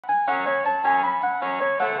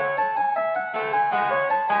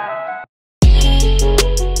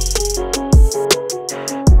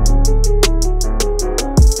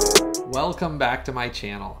welcome back to my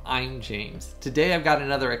channel. I'm James. Today I've got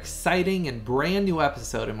another exciting and brand new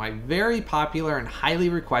episode in my very popular and highly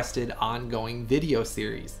requested ongoing video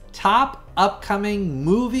series. Top upcoming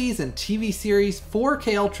movies and TV series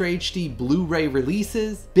 4K Ultra HD Blu Ray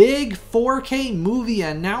releases, big 4K movie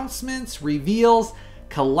announcements, reveals,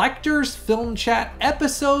 Collector's Film Chat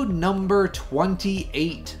episode number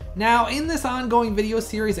 28. Now, in this ongoing video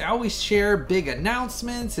series, I always share big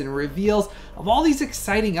announcements and reveals of all these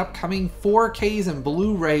exciting upcoming 4Ks and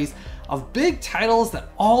Blu-rays of big titles that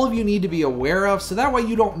all of you need to be aware of so that way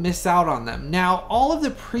you don't miss out on them. Now, all of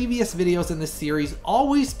the previous videos in this series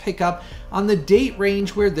always pick up on the date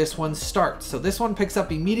range where this one starts. So this one picks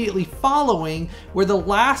up immediately following where the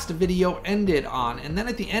last video ended on. And then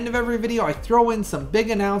at the end of every video, I throw in some big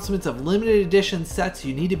announcements of limited edition sets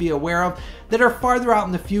you need to be aware of that are farther out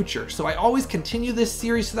in the future. So I always continue this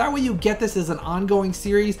series so that way you get this as an ongoing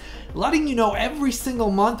series, letting you know every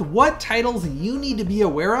single month what titles you need to be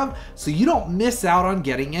aware of so you don't miss out on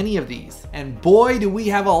getting any of these. And boy, do we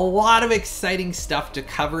have a lot of exciting stuff to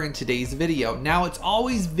cover in today's video. Now, it's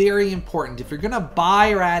always very important if you're gonna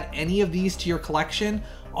buy or add any of these to your collection,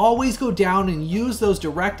 always go down and use those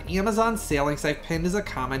direct Amazon sale links I've pinned as a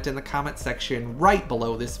comment in the comment section right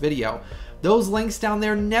below this video. Those links down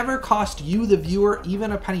there never cost you, the viewer,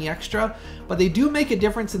 even a penny extra, but they do make a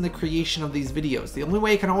difference in the creation of these videos. The only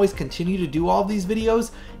way I can always continue to do all of these videos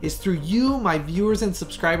is through you, my viewers and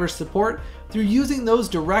subscribers' support, through using those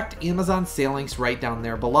direct Amazon sale links right down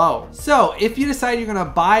there below. So if you decide you're gonna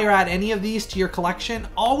buy or add any of these to your collection,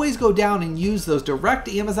 always go down and use those direct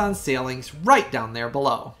Amazon sale links right down there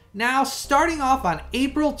below. Now, starting off on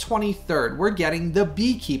April 23rd, we're getting The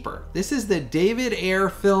Beekeeper. This is the David Ayer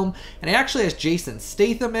film, and it actually has Jason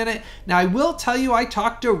Statham in it. Now, I will tell you, I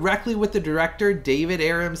talked directly with the director, David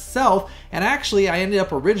Ayer himself, and actually, I ended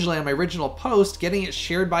up originally on my original post getting it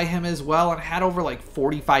shared by him as well, and had over like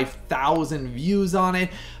 45,000 views on it.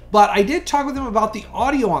 But I did talk with him about the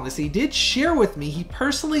audio on this. He did share with me he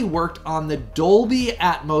personally worked on the Dolby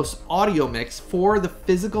Atmos audio mix for the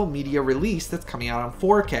physical media release that's coming out on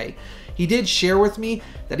 4K. He did share with me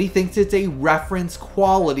that he thinks it's a reference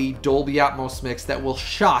quality Dolby Atmos mix that will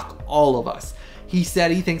shock all of us. He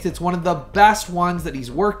said he thinks it's one of the best ones that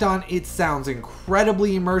he's worked on. It sounds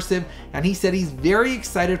incredibly immersive, and he said he's very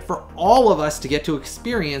excited for all of us to get to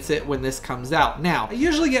experience it when this comes out. Now, I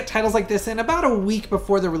usually get titles like this in about a week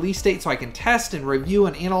before the release date so I can test and review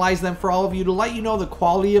and analyze them for all of you to let you know the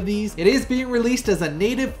quality of these. It is being released as a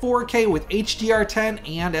native 4K with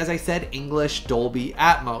HDR10 and, as I said, English Dolby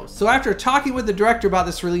Atmos. So after talking with the director about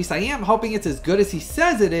this release, I am hoping it's as good as he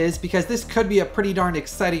says it is because this could be a pretty darn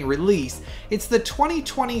exciting release. It's the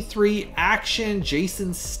 2023 action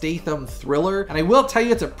Jason Statham thriller, and I will tell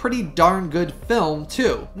you it's a pretty darn good film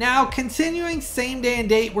too. Now, continuing same day and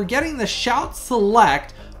date, we're getting the Shout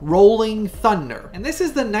Select Rolling Thunder. And this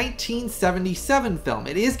is the 1977 film.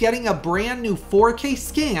 It is getting a brand new 4K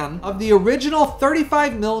scan of the original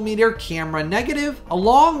 35mm camera negative,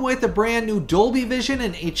 along with a brand new Dolby Vision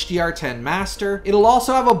and HDR10 master. It'll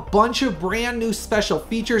also have a bunch of brand new special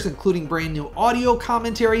features, including brand new audio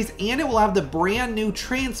commentaries, and it will have the brand new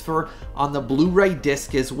transfer on the Blu-ray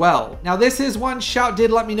disc as well. Now, this is one Shout did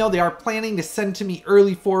let me know they are planning to send to me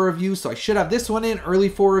early for review, so I should have this one in early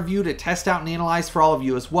for review to test out and analyze for all of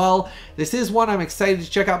you as well. This is one I'm excited to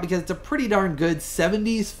check out because it's a pretty darn good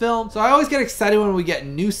 70s film. So I always get excited when we get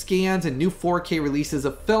new scans and new 4K releases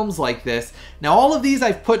of films like this. Now, all of these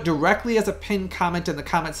I've put directly as a pinned comment in the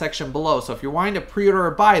comment section below. So if you're wanting to pre-order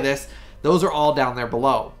or buy this, those are all down there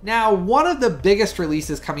below. Now, one of the biggest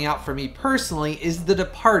releases coming out for me personally is The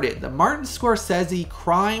Departed, the Martin Scorsese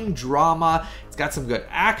crime drama. It's got some good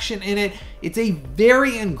action in it. It's a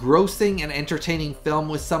very engrossing and entertaining film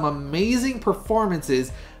with some amazing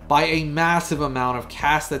performances by a massive amount of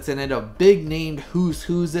cast that's in it, of big named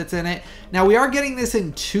who's that's in it. Now, we are getting this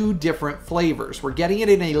in two different flavors. We're getting it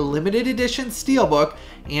in a limited edition SteelBook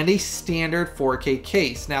and a standard 4K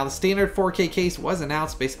case. Now, the standard 4K case was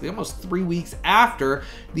announced basically almost 3 weeks after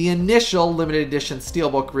the initial limited edition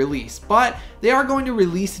SteelBook release, but they are going to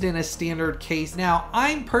release it in a standard case. Now,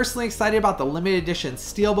 I'm personally excited about the limited edition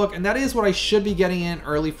SteelBook, and that is what I should be getting in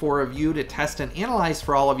early for review to test and analyze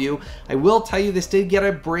for all of you. I will tell you this did get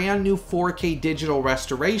a brand new 4K digital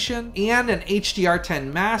restoration and an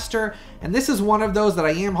HDR10 master, and this is one of those that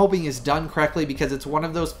I am hoping is done correctly because it's one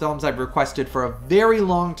of those films I've requested for a very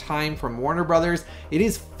long time from Warner Brothers. It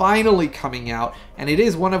is finally coming out, and it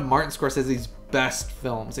is one of Martin Scorsese's best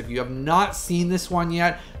films. If you have not seen this one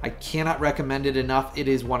yet, I cannot recommend it enough. It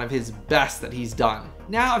is one of his best that he's done.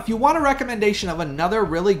 Now, if you want a recommendation of another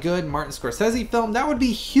really good Martin Scorsese film, that would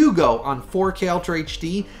be Hugo on 4K Ultra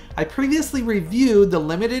HD. I previously reviewed the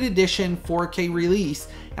limited edition 4K release,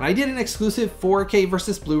 and I did an exclusive 4K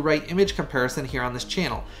versus Blu-ray image comparison here on this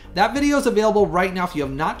channel. That video is available right now if you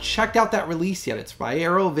have not checked out that release yet. It's by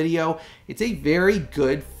Arrow Video. It's a very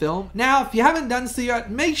good film. Now, if you haven't done so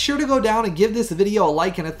yet, make sure to go down and give this video a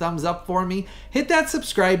like and a thumbs up for me. Hit that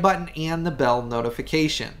subscribe button and the bell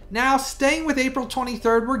notification. Now, staying with April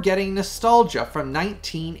 23rd, we're getting Nostalgia from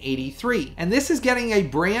 1983. And this is getting a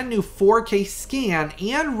brand new 4K scan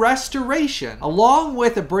and restoration, along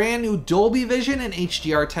with a brand new Dolby Vision and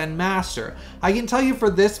HDR10 master. I can tell you for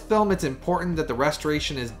this film, it's important that the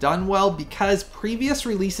restoration is done well because previous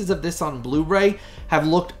releases of this on Blu-ray have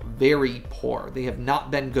looked very poor. They have not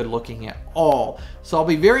been good looking at all. So I'll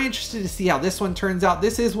be very interested to see how this one turns out.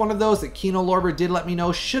 This is one of those that Kino Lorber did let me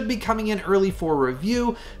know should be coming in early for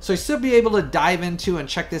review. So I should be able to dive into and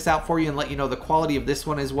check this out for you and let you know the quality of this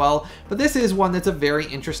one as well. But this is one that's a very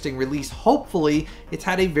interesting release. Hopefully it's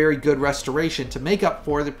had a very good restoration to make up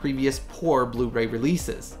for the previous poor Blu-ray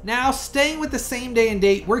releases. Now, staying with the same day and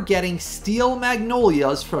date, we're getting Steel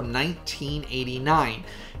Magnolias from 1989.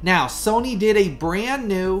 Now, Sony did a brand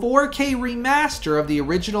new 4K remaster of the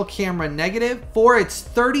original camera negative for its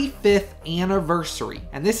 35th anniversary.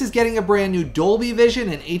 And this is getting a brand new Dolby Vision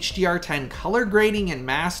and HDR10 color grading and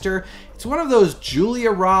master. It's one of those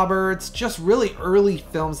Julia Roberts, just really early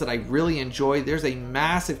films that I really enjoy. There's a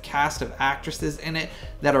massive cast of actresses in it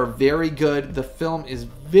that are very good. The film is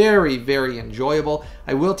very, very enjoyable.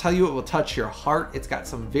 I will tell you, it will touch your heart. It's got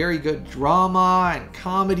some very good drama and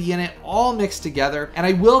comedy in it, all mixed together. And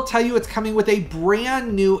I will tell you, it's coming with a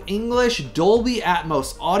brand new English Dolby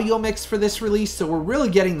Atmos audio mix for this release. So we're really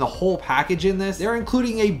getting the whole package in this. They're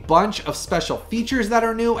including a bunch of special features that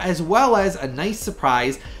are new, as well as a nice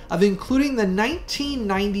surprise of including the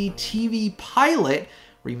 1990 TV pilot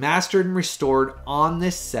remastered and restored on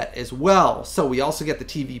this set as well. So we also get the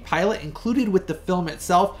TV pilot included with the film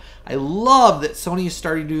itself. I love that Sony is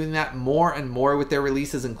starting doing that more and more with their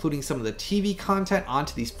releases, including some of the TV content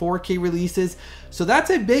onto these 4K releases. So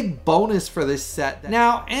that's a big bonus for this set.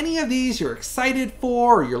 Now, any of these you're excited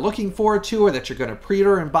for, or you're looking forward to, or that you're going to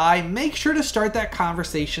pre-order and buy, make sure to start that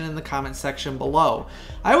conversation in the comment section below.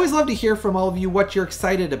 I always love to hear from all of you what you're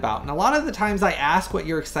excited about, and a lot of the times I ask what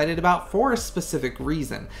you're excited about for a specific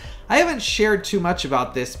reason. I haven't shared too much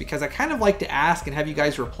about this because I kind of like to ask and have you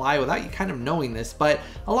guys reply without you kind of knowing this, but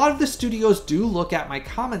a lot of the studios do look at my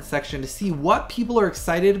comment section to see what people are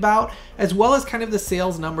excited about, as well as kind of the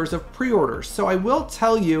sales numbers of pre-orders. So I will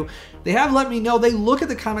tell you, they have let me know they look at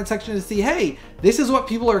the comment section to see, hey, this is what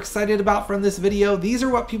people are excited about from this video. These are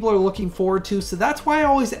what people are looking forward to. So that's why I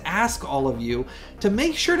always ask all of you to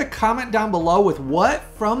make sure to comment down below with what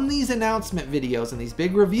from these announcement videos and these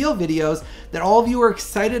big reveal videos that all of you are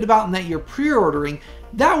excited about and that you're pre-ordering.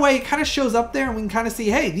 That way it kind of shows up there and we can kind of see,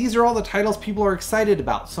 hey, these are all the titles people are excited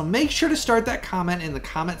about. So make sure to start that comment in the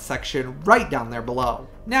comment section right down there below.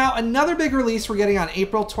 Now, another big release we're getting on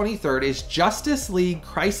April 23rd is Justice League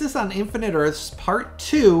Crisis on Infinite Earths Part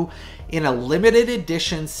 2 in a limited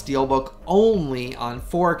edition SteelBook only on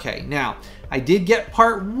 4K. Now, I did get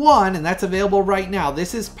Part 1 and that's available right now.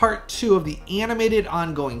 This is Part 2 of the animated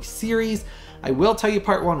ongoing series. I will tell you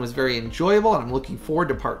Part 1 was very enjoyable and I'm looking forward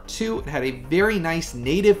to Part 2. It had a very nice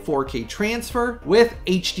native 4K transfer with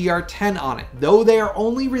HDR10 on it. Though they are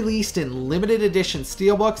only released in limited edition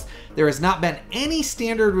SteelBooks, there has not been any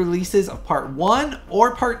standard releases of Part 1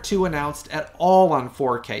 or Part 2 announced at all on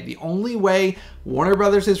 4K. The only way Warner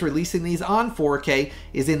Brothers is releasing these on 4K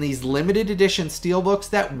is in these limited edition SteelBooks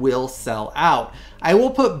that will sell out. I will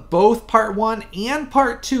put both Part 1 and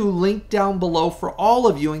Part 2 linked down below for all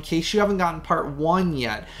of you in case you haven't gotten Part 1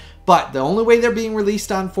 yet. But the only way they're being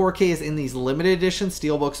released on 4K is in these limited edition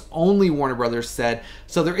SteelBooks only, Warner Brothers said.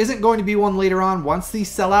 So there isn't going to be one later on. Once these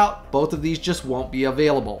sell out, both of these just won't be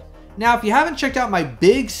available. Now, if you haven't checked out my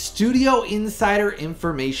big Studio Insider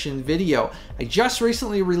information video, I just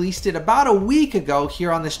recently released it about a week ago here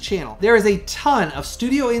on this channel. There is a ton of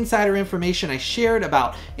Studio Insider information I shared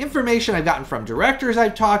about information I've gotten from directors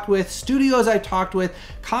I've talked with, studios I've talked with,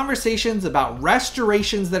 conversations about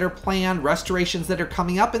restorations that are planned, restorations that are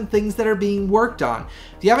coming up, and things that are being worked on.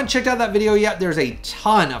 If you haven't checked out that video yet, there's a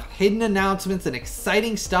ton of hidden announcements and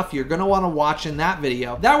exciting stuff you're going to want to watch in that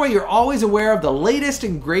video. That way you're always aware of the latest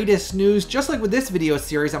and greatest latest news. Just like with this video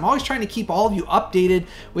series, I'm always trying to keep all of you updated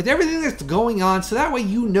with everything that's going on, so that way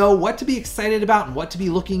you know what to be excited about and what to be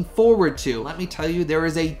looking forward to. Let me tell you, there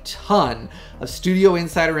is a ton of Studio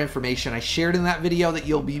Insider information I shared in that video that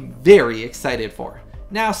you'll be very excited for.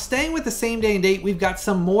 Now, staying with the same day and date, we've got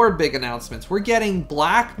some more big announcements. We're getting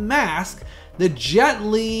Black Mask, the Jet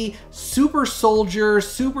Li super soldier,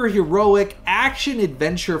 super heroic action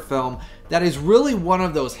adventure film that is really one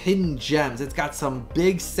of those hidden gems. It's got some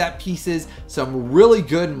big set pieces, some really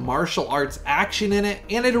good martial arts action in it,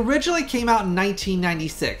 and it originally came out in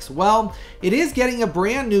 1996. Well, it is getting a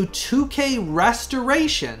brand new 2K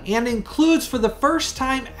restoration and includes for the first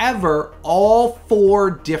time ever all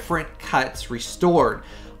 4 different cuts restored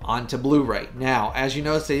onto Blu-ray. Now, as you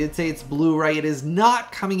notice, they did say it's Blu-ray. It is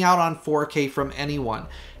not coming out on 4K from anyone.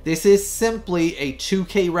 This is simply a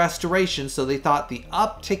 2K restoration, so they thought the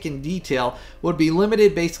uptick in detail would be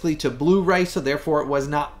limited basically to Blu-ray, so therefore it was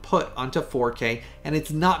not put onto 4K, and it's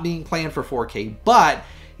not being planned for 4K. But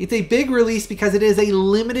it's a big release because it is a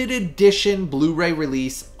limited edition Blu-ray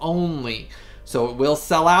release only. So it will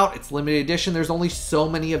sell out, it's limited edition, there's only so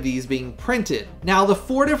many of these being printed. Now, the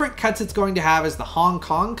 4 different cuts it's going to have is the Hong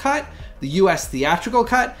Kong cut, the US theatrical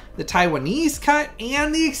cut, the Taiwanese cut,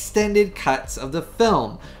 and the extended cuts of the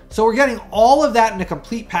film. So we're getting all of that in a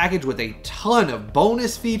complete package with a ton of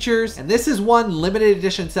bonus features. And this is one limited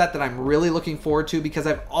edition set that I'm really looking forward to because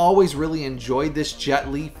I've always really enjoyed this Jet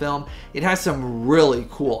Li film. It has some really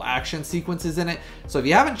cool action sequences in it. So if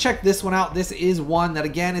you haven't checked this one out, this is one that,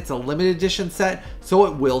 again, it's a limited edition set, so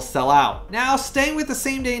it will sell out. Now, staying with the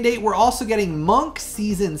same day and date, we're also getting Monk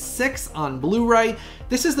Season 6 on Blu-ray.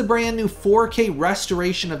 This is the brand new 4K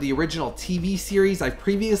restoration of the original TV series. I've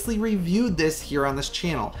previously reviewed this here on this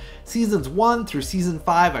channel. Seasons 1 through Season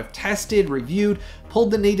 5 I've tested, reviewed,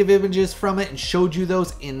 pulled the native images from it, and showed you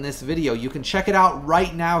those in this video. You can check it out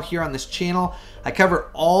right now here on this channel. I cover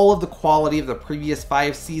all of the quality of the previous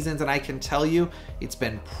 5 seasons, and I can tell you it's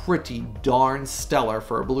been pretty darn stellar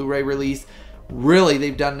for a Blu-ray release. Really,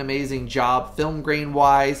 they've done an amazing job film grain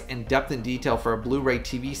wise and depth and detail for a Blu-ray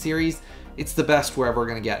TV series. It's the best we're ever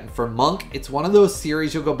going to get. And for Monk, it's one of those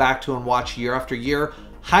series you'll go back to and watch year after year.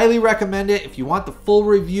 Highly recommend it. If you want the full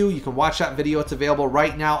review, you can watch that video. It's available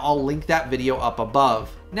right now. I'll link that video up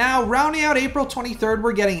above. Now, rounding out April 23rd,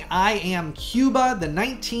 we're getting I Am Cuba, the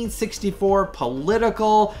 1964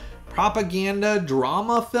 political propaganda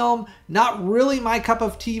drama film. Not really my cup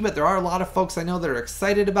of tea, but there are a lot of folks I know that are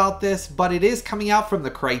excited about this. But it is coming out from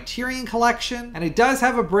the Criterion collection, and it does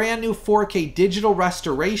have a brand new 4K digital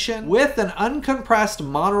restoration with an uncompressed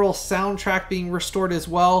monaural soundtrack being restored as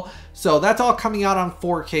well. So that's all coming out on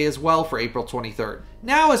 4K as well for April 23rd.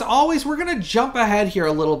 Now, as always, we're going to jump ahead here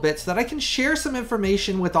a little bit so that I can share some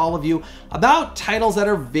information with all of you about titles that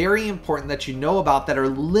are very important that you know about that are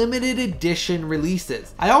limited edition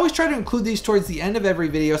releases. I always try to include these towards the end of every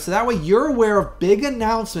video so that way you're aware of big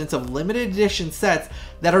announcements of limited edition sets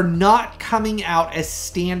that are not coming out as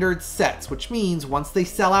standard sets, which means once they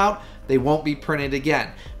sell out, they won't be printed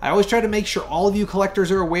again. I always try to make sure all of you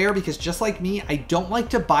collectors are aware because just like me, I don't like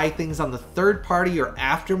to buy things on the third party or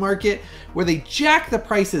aftermarket where they jack the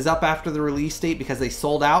prices up after the release date because they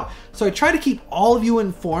sold out. So I try to keep all of you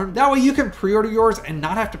informed. That way you can pre-order yours and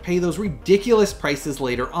not have to pay those ridiculous prices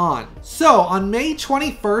later on. So on May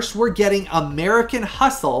 21st, we're getting American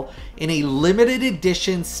Hustle in a limited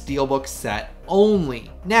edition SteelBook set only.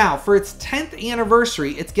 Now, for its 10th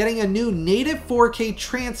anniversary, it's getting a new native 4K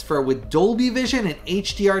transfer with Dolby Vision and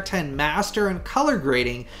HDR10 master and color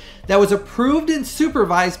grading that was approved and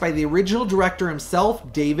supervised by the original director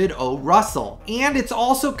himself, David O. Russell. And it's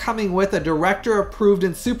also coming with a director approved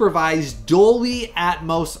and supervised Dolby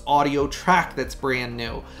Atmos audio track that's brand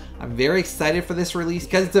new. I'm very excited for this release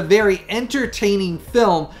because it's a very entertaining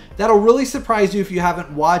film that'll really surprise you if you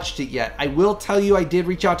haven't watched it yet. I will tell you, I did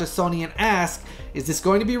reach out to Sony and ask, is this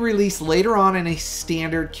going to be released later on in a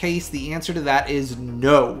standard case? The answer to that is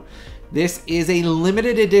no. This is a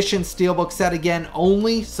limited edition SteelBook set again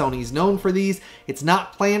only. Sony's known for these. It's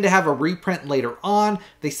not planned to have a reprint later on.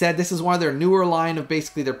 They said this is one of their newer line of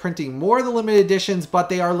basically they're printing more of the limited editions, but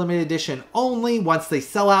they are limited edition only. Once they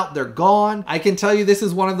sell out, they're gone. I can tell you this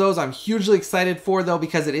is one of those I'm hugely excited for though,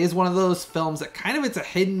 because it is one of those films that kind of, it's a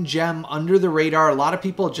hidden gem under the radar. A lot of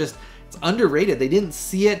people just, it's underrated. They didn't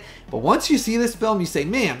see it. But once you see this film, you say,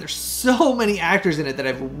 man, there's so many actors in it that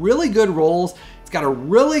have really good roles. It's got a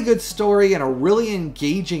really good story and a really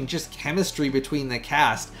engaging just chemistry between the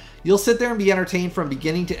cast. You'll sit there and be entertained from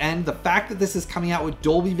beginning to end. The fact that this is coming out with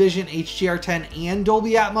Dolby Vision, HDR10, and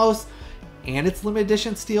Dolby Atmos, and it's limited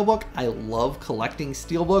edition SteelBook. I love collecting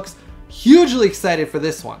SteelBooks. Hugely excited for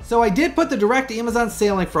this one. So I did put the direct Amazon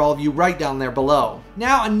sale link for all of you right down there below.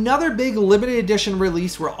 Now, another big limited edition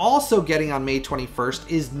release we're also getting on May 21st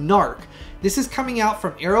is NARC. This is coming out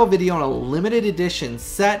from Arrow Video in a limited edition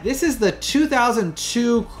set. This is the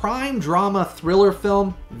 2002 crime drama thriller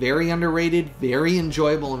film. Very underrated, very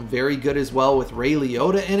enjoyable, and very good as well with Ray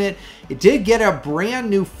Liotta in it. It did get a brand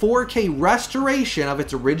new 4K restoration of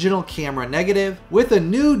its original camera negative with a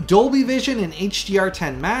new Dolby Vision and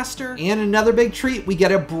HDR10 master. And another big treat, we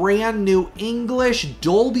get a brand new English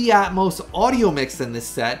Dolby Atmos audio mix in this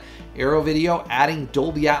set. Arrow Video adding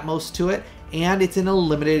Dolby Atmos to it, and it's in a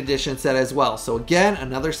limited edition set as well. So again,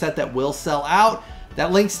 another set that will sell out.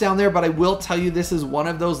 That link's down there, but I will tell you this is one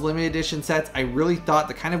of those limited edition sets. I really thought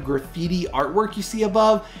the kind of graffiti artwork you see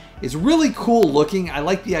above is really cool looking. I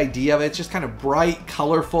like the idea of it. It's just kind of bright,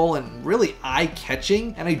 colorful, and really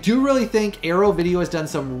eye-catching. And I do really think Arrow Video has done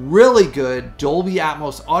some really good Dolby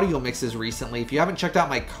Atmos audio mixes recently. If you haven't checked out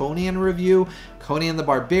my Conan review, Conan the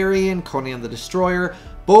Barbarian, Conan the Destroyer,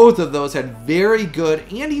 both of those had very good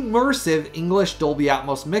and immersive English Dolby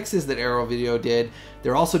Atmos mixes that Arrow Video did.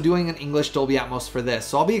 They're also doing an English Dolby Atmos for this.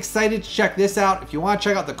 So I'll be excited to check this out. If you want to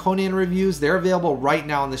check out the Conan reviews, they're available right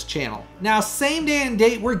now on this channel. Now, same day and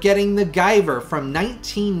date, we're getting the GUYVER from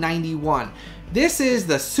 1991. This is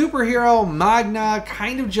the superhero magna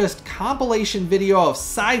kind of just compilation video of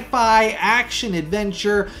sci-fi, action,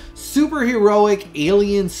 adventure, superheroic,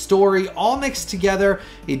 alien story all mixed together.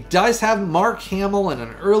 It does have Mark Hamill in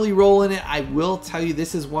an early role in it. I will tell you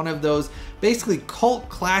this is one of those basically cult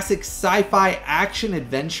classic sci-fi action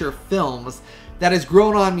adventure films that has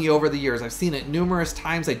grown on me over the years. I've seen it numerous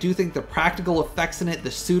times. I do think the practical effects in it, the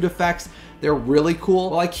suit effects, they're really cool.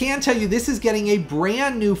 Well, I can tell you this is getting a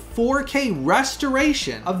brand new 4K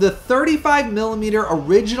restoration of the 35mm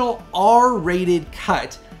original R-rated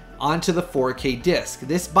cut onto the 4K disc.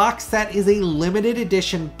 This box set is a limited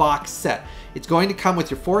edition box set. It's going to come with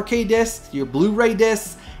your 4K disc, your Blu Ray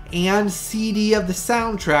discs, and CD of the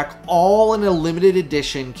soundtrack, all in a limited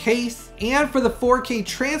edition case. And for the 4K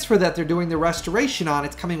transfer that they're doing the restoration on,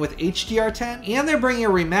 it's coming with HDR10, and they're bringing a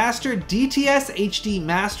remastered DTS HD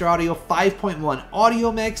Master Audio 5.1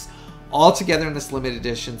 audio mix all together in this limited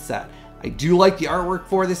edition set. I do like the artwork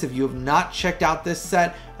for this. If you have not checked out this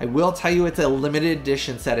set, I will tell you it's a limited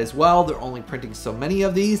edition set as well. They're only printing so many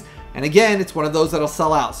of these. And again, it's one of those that'll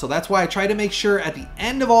sell out. So that's why I try to make sure at the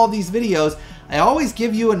end of all these videos, I always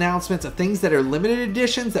give you announcements of things that are limited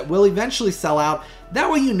editions that will eventually sell out. That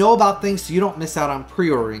way you know about things so you don't miss out on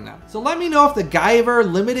pre-ordering them. So let me know if the GUYVER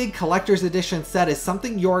Limited Collector's Edition set is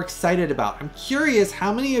something you're excited about. I'm curious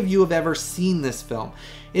how many of you have ever seen this film.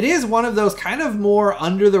 It is one of those kind of more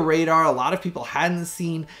under the radar, a lot of people hadn't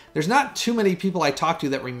seen. There's not too many people I talk to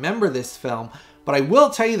that remember this film, but I will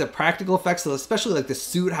tell you the practical effects, especially like the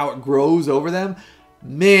suit, how it grows over them.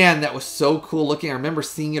 Man, that was so cool looking. I remember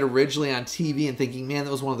seeing it originally on TV and thinking, man, that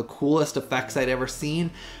was one of the coolest effects I'd ever seen.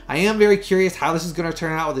 I am very curious how this is going to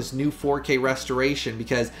turn out with this new 4K restoration,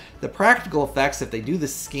 because the practical effects, if they do the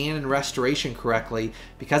scan and restoration correctly,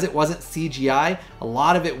 because it wasn't CGI, a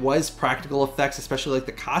lot of it was practical effects, especially like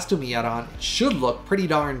the costume he had on. It should look pretty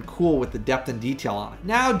darn cool with the depth and detail on it.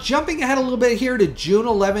 Now, jumping ahead a little bit here to June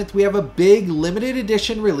 11th, we have a big limited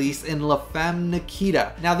edition release in Femme,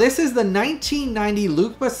 Nikita. Now, this is the 1990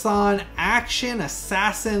 Luc Besson action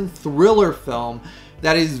assassin thriller film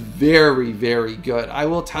that is very, very good. I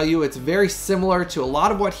will tell you, it's very similar to a lot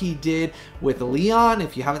of what he did with Leon.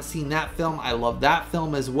 If you haven't seen that film, I love that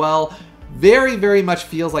film as well. Very, very much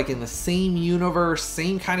feels like in the same universe,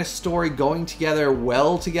 same kind of story going together,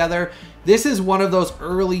 well together. This is one of those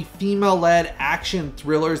early female-led action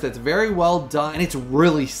thrillers that's very well done, and it's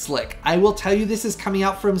really slick. I will tell you, this is coming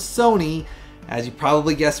out from Sony, as you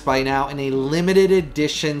probably guessed by now, in a limited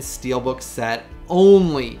edition SteelBook set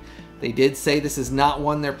only. They did say this is not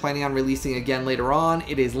one they're planning on releasing again later on.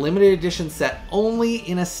 It is limited edition set only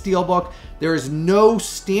in a SteelBook. There is no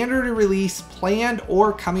standard release planned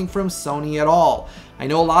or coming from Sony at all. I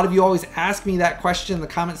know a lot of you always ask me that question in the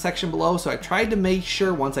comment section below, so I tried to make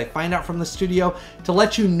sure once I find out from the studio to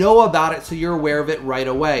let you know about it so you're aware of it right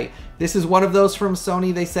away. This is one of those from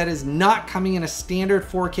Sony they said is not coming in a standard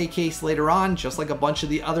 4K case later on, just like a bunch of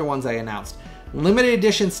the other ones I announced. Limited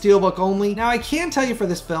edition SteelBook only. Now, I can tell you for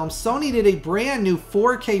this film, Sony did a brand new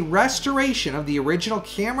 4K restoration of the original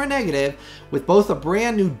camera negative with both a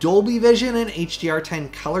brand new Dolby Vision and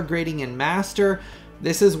HDR10 color grading and master.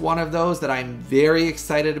 This is one of those that I'm very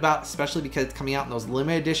excited about, especially because it's coming out in those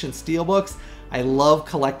limited edition SteelBooks. I love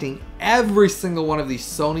collecting every single one of these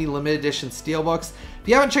Sony limited edition Steelbooks. If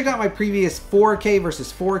you haven't checked out my previous 4K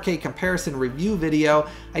versus 4K comparison review video,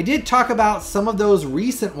 I did talk about some of those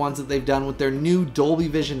recent ones that they've done with their new Dolby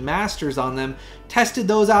Vision Masters on them. Tested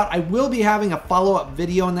those out. I will be having a follow-up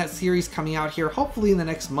video in that series coming out here hopefully in the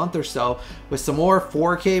next month or so with some more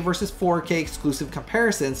 4K versus 4K exclusive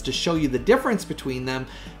comparisons to show you the difference between them,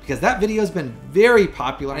 because that video has been very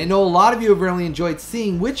popular. I know a lot of you have really enjoyed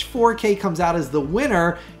seeing which 4K comes out as the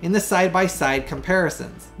winner in the side-by-side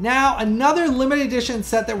comparisons. Now, another limited edition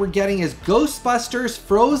set that we're getting is Ghostbusters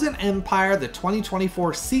Frozen Empire, the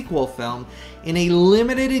 2024 sequel film, in a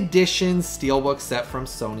limited edition Steelbook set from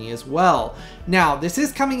Sony as well. Now, this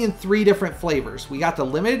is coming in 3 different flavors. We got the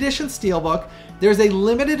limited edition Steelbook. There's a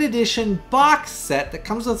limited edition box set that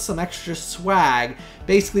comes with some extra swag.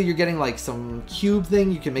 Basically, you're getting like some cube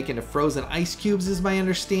thing you can make into frozen ice cubes is my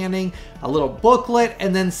understanding, a little booklet,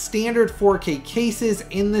 and then standard 4K cases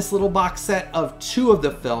in this little box set of 2 of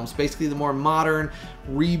the films, basically the more modern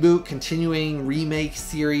reboot, continuing remake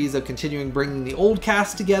series of continuing bringing the old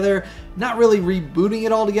cast together, not really rebooting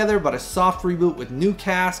it all together, but a soft reboot with new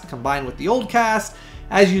cast combined with the old cast,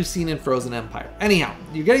 as you've seen in Frozen Empire. Anyhow,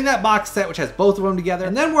 you're getting that box set which has both of them together,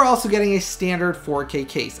 and then we're also getting a standard 4K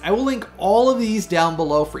case. I will link all of these down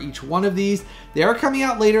below for each one of these. They are coming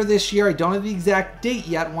out later this year. I don't have the exact date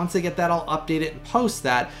yet. Once I get that, I'll update it and post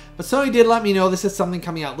that. But Sony did let me know this is something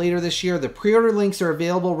coming out later this year. The pre-order links are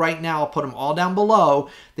available right now. I'll put them all down below.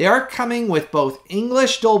 They are coming with both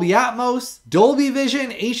English Dolby Atmos, Dolby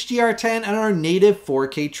Vision, HDR10, and our native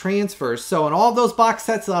 4K transfers. So in all of those box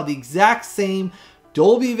sets, they'll have the exact same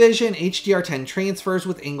Dolby Vision HDR10 transfers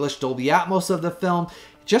with English Dolby Atmos of the film.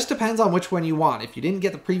 It just depends on which one you want. If you didn't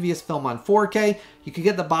get the previous film on 4K, you could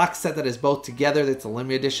get the box set that is both together. That's a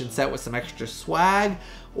limited edition set with some extra swag.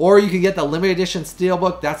 Or you could get the limited edition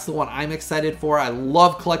Steelbook. That's the one I'm excited for. I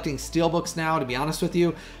love collecting Steelbooks now, to be honest with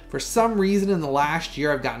you. For some reason in the last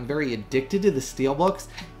year, I've gotten very addicted to the Steelbooks.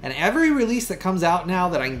 And every release that comes out now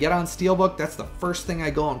that I can get on Steelbook, that's the first thing I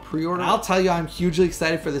go and pre-order. I'll tell you, I'm hugely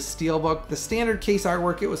excited for the Steelbook. The standard case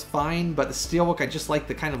artwork, it was fine, but the Steelbook, I just like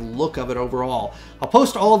the kind of look of it overall. I'll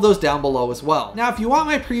post all of those down below as well. Now, if you want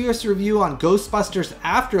my previous review on Ghostbusters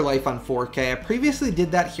Afterlife on 4K, I previously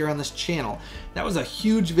did that here on this channel. That was a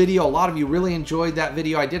huge video. A lot of you really enjoyed that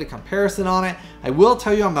video. I did a comparison on it. I will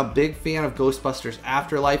tell you I'm a big fan of Ghostbusters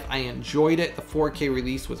Afterlife. I enjoyed it. The 4K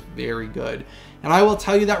release was very good. And I will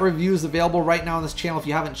tell you that review is available right now on this channel if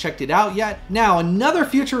you haven't checked it out yet. Now, another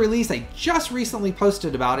future release I just recently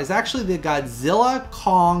posted about is actually the Godzilla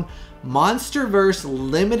Kong Monsterverse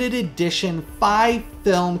Limited Edition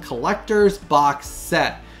 5-film collector's box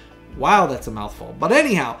set. Wow, that's a mouthful. But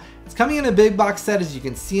anyhow, it's coming in a big box set, as you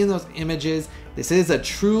can see in those images. This is a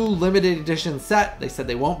true limited edition set. They said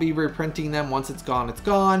they won't be reprinting them. Once it's gone, it's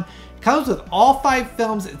gone. It comes with all 5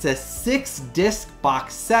 films. It's a 6-disc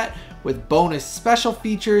box set with bonus special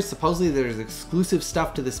features. Supposedly there's exclusive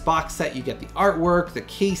stuff to this box set. You get the artwork, the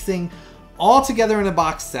casing, all together in a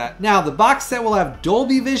box set. Now, the box set will have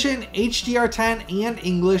Dolby Vision, HDR10, and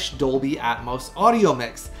English Dolby Atmos audio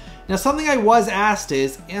mix. Now, something I was asked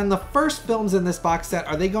is, in the first films in this box set,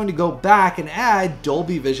 are they going to go back and add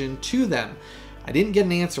Dolby Vision to them? I didn't get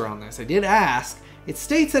an answer on this. I did ask. It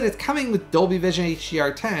states that it's coming with Dolby Vision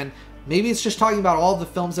HDR10. Maybe it's just talking about all the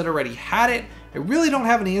films that already had it. I really don't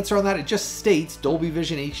have an answer on that. It just states Dolby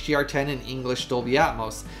Vision HDR10 and English Dolby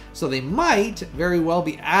Atmos. So they might very well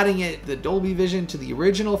be adding the Dolby Vision to the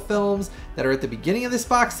original films that are at the beginning of this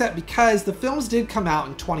box set, because the films did come out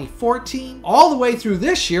in 2014 all the way through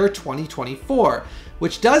this year, 2024,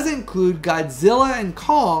 which does include Godzilla and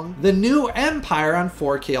Kong, The New Empire on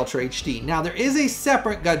 4K Ultra HD. Now, there is a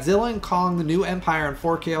separate Godzilla and Kong, The New Empire on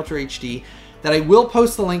 4K Ultra HD that I will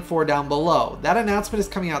post the link for down below. That announcement is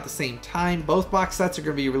coming out at the same time. Both box sets are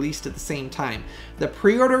going to be released at the same time. The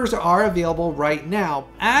pre-orders are available right now.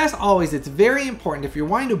 As always, it's very important, if you're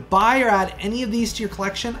wanting to buy or add any of these to your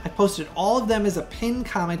collection, I posted all of them as a pinned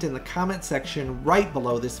comment in the comment section right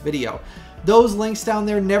below this video. Those links down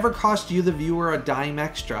there never cost you, the viewer, a dime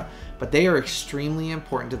extra, but they are extremely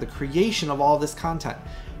important to the creation of all this content.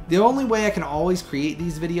 The only way I can always create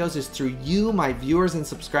these videos is through you, my viewers and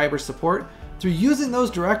subscribers' support, through using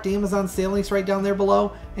those direct Amazon sale links right down there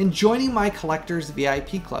below, and joining my Collectors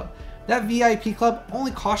VIP Club. That VIP Club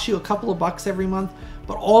only costs you a couple of bucks every month,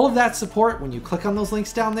 but all of that support, when you click on those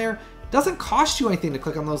links down there, doesn't cost you anything to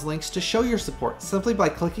click on those links to show your support. Simply by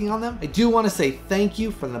clicking on them, I do want to say thank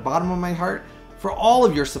you from the bottom of my heart for all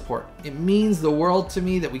of your support. It means the world to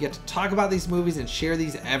me that we get to talk about these movies and share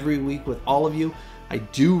these every week with all of you. I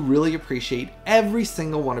do really appreciate every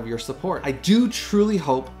single one of your support. I do truly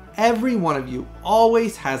hope every one of you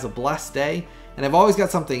always has a blessed day, and I've always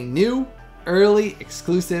got something new, early,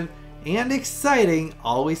 exclusive, and exciting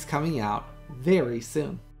always coming out very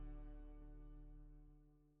soon.